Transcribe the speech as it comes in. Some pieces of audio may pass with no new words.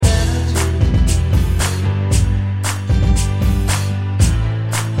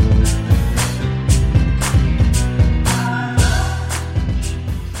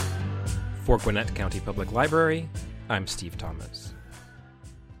Gwinnett County Public Library, I'm Steve Thomas.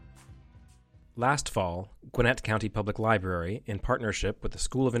 Last fall, Gwinnett County Public Library, in partnership with the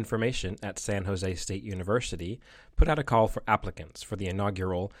School of Information at San Jose State University, put out a call for applicants for the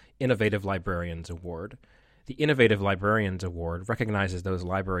inaugural Innovative Librarians Award. The Innovative Librarians Award recognizes those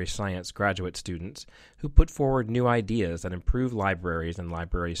library science graduate students who put forward new ideas that improve libraries and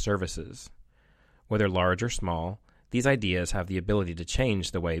library services. Whether large or small, these ideas have the ability to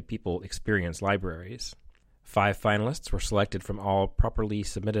change the way people experience libraries. 5 finalists were selected from all properly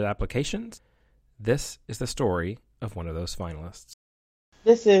submitted applications. This is the story of one of those finalists.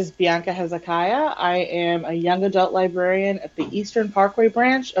 This is Bianca Hezekiah. I am a young adult librarian at the Eastern Parkway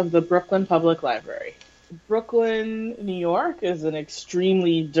branch of the Brooklyn Public Library. Brooklyn, New York is an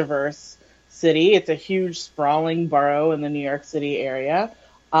extremely diverse city. It's a huge sprawling borough in the New York City area.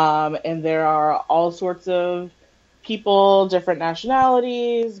 And there are all sorts of people, different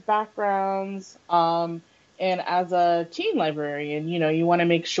nationalities, backgrounds. And as a teen librarian, you want to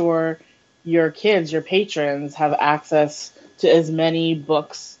make sure your kids, your patrons, have access to as many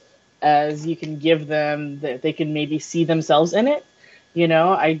books as you can give them that they can maybe see themselves in it.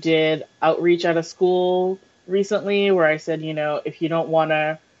 I did outreach at a school recently where I said, if you don't want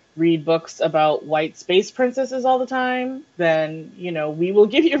to read books about white space princesses all the time, then, we will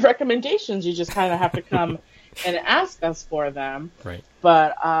give you recommendations. You just kind of have to come and ask us for them. Right.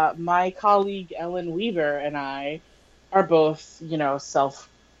 But my colleague Ellen Weaver and I are both,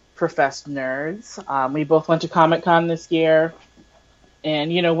 self-professed nerds. We both went to Comic-Con this year.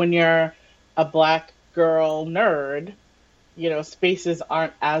 And, when you're a Black girl nerd, spaces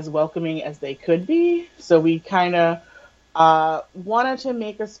aren't as welcoming as they could be. So we kind of wanted to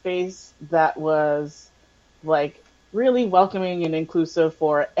make a space that was, really welcoming and inclusive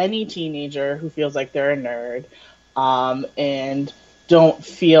for any teenager who feels like they're a nerd, and don't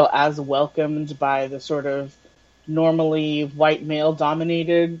feel as welcomed by the sort of normally white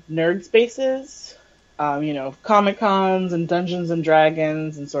male-dominated nerd spaces. Comic-Cons and Dungeons and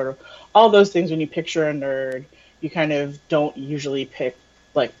Dragons and sort of all those things. When you picture a nerd, you kind of don't usually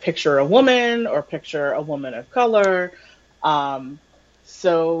picture a woman or picture a woman of color.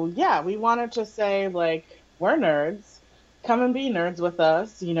 So yeah, we wanted to say, we're nerds. Come and be nerds with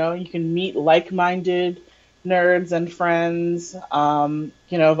us. You can meet like-minded nerds and friends, of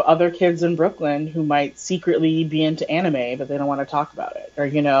other kids in Brooklyn who might secretly be into anime, but they don't want to talk about it. Or,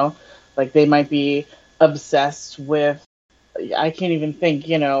 they might be obsessed with, I can't even think,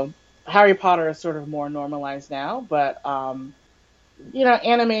 Harry Potter is sort of more normalized now, but,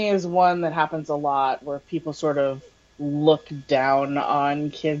 anime is one that happens a lot where people sort of look down on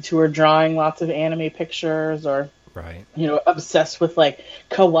kids who are drawing lots of anime pictures or, right, obsessed with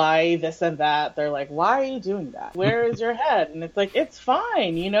kawaii, this and that. They're like, why are you doing that? Where is your head? And it's it's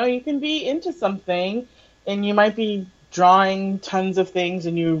fine. You can be into something and you might be drawing tons of things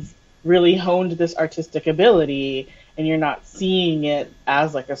and you've really honed this artistic ability and you're not seeing it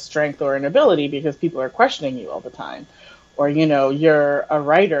as a strength or an ability because people are questioning you all the time. Or, you're a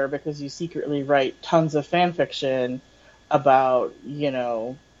writer because you secretly write tons of fan fiction about,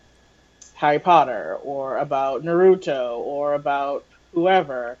 Harry Potter or about Naruto or about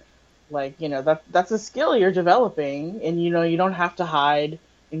whoever. That's a skill you're developing, and, you don't have to hide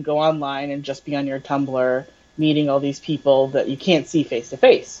and go online and just be on your Tumblr meeting all these people that you can't see face to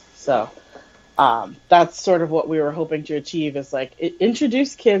face. So that's sort of what we were hoping to achieve is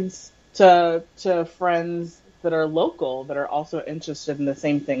introduce kids to friends that are local, that are also interested in the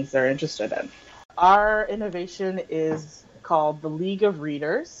same things they're interested in. Our innovation is called the League of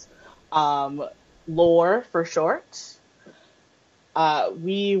Readers, LORE for short.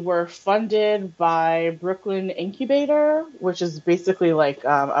 We were funded by Brooklyn Incubator, which is basically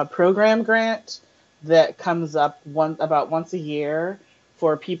a program grant that comes up about once a year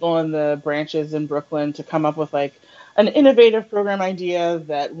for people in the branches in Brooklyn to come up with an innovative program idea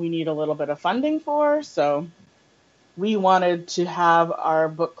that we need a little bit of funding for. So we wanted to have our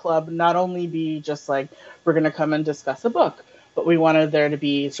book club not only be just we're going to come and discuss a book, but we wanted there to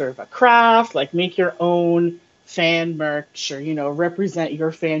be sort of a craft, make your own fan merch or, represent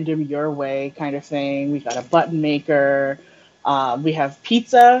your fandom your way kind of thing. We got a button maker. We have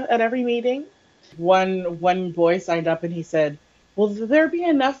pizza at every meeting. One boy signed up and he said, will there be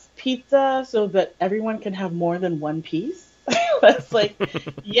enough pizza so that everyone can have more than one piece? That's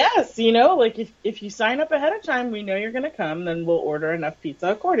yes, if you sign up ahead of time, we know you're going to come, then we'll order enough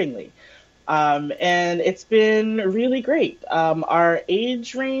pizza accordingly. And it's been really great. Our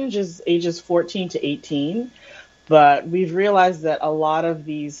age range is ages 14 to 18, but we've realized that a lot of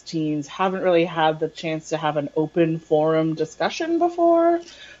these teens haven't really had the chance to have an open forum discussion before.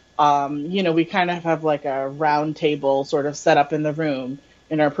 We kind of have like a round table sort of set up in the room,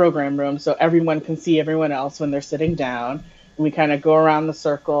 in our program room, so everyone can see everyone else when they're sitting down. And we kind of go around the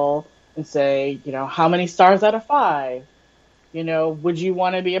circle and say, how many stars out of 5? Would you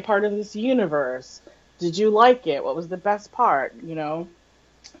want to be a part of this universe? Did you like it? What was the best part?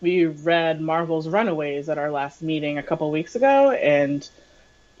 We read Marvel's Runaways at our last meeting a couple weeks ago, and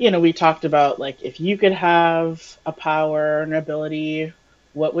we talked about, like, if you could have a power, an ability,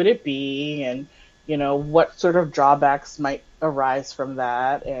 what would it be? And, what sort of drawbacks might arise from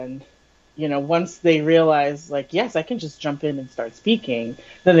that? And, once they realize, like, yes, I can just jump in and start speaking,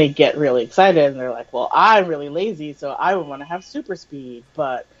 then they get really excited and they're like, well, I'm really lazy, so I would want to have super speed.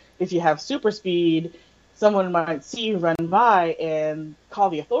 But if you have super speed, someone might see you run by and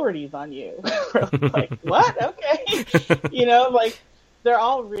call the authorities on you. Like, what? Okay. Like, they're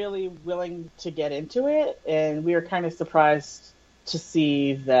all really willing to get into it. And we were kind of surprised to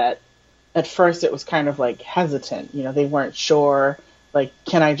see that at first it was kind of like hesitant. They weren't sure, like,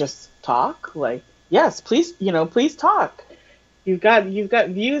 can I just talk? Like, yes, please, please talk. You've got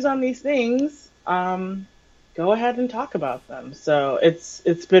views on these things. Go ahead and talk about them. So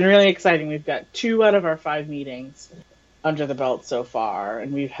it's been really exciting. We've got 2 out of our 5 meetings under the belt so far,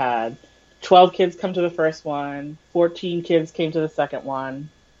 and we've had 12 kids come to the first one, 14 kids came to the second one,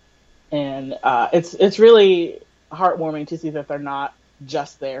 and it's really heartwarming to see that they're not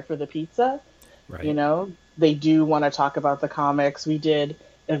just there for the pizza. Right. They do want to talk about the comics. We did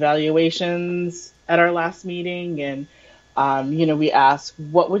evaluations at our last meeting, and we asked,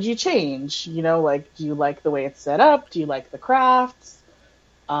 what would you change? Like, do you like the way it's set up? Do you like the crafts?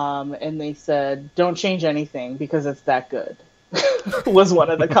 And they said, don't change anything because it's that good, was one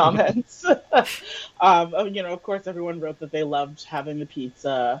of the comments. Of course, everyone wrote that they loved having the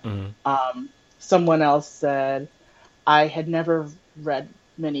pizza. Mm-hmm. Someone else said, I had never read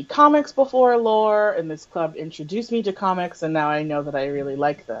many comics before, Lore, and this club introduced me to comics, and now I know that I really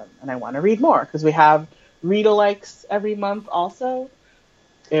like them, and I want to read more, because we have read-alikes every month also.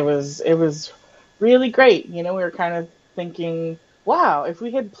 It was really great. We were kind of thinking, wow, if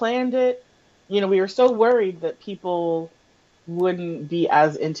we had planned it, we were so worried that people wouldn't be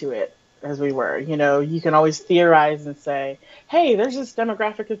as into it as we were. You can always theorize and say, hey, there's this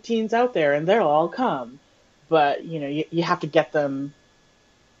demographic of teens out there and they'll all come. But, you have to get them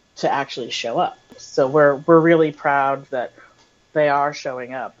to actually show up. So we're really proud that they are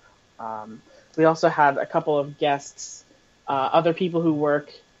showing up. We also had a couple of guests, other people who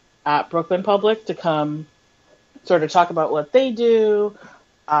work at Brooklyn Public, to come sort of talk about what they do,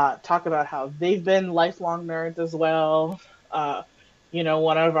 talk about how they've been lifelong nerds as well.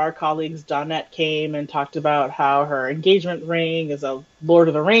 One of our colleagues, Donette, came and talked about how her engagement ring is a Lord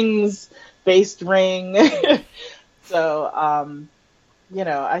of the Rings based ring. So,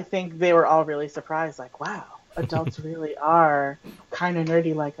 I think they were all really surprised, like, wow, adults really are kind of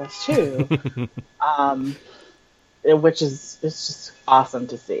nerdy like us too. Which is, it's just awesome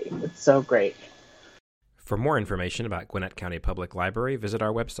to see. It's so great. For more information about Gwinnett County Public Library, visit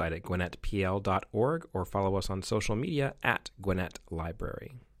our website at gwinnettpl.org or follow us on social media at Gwinnett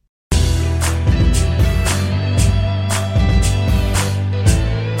Library.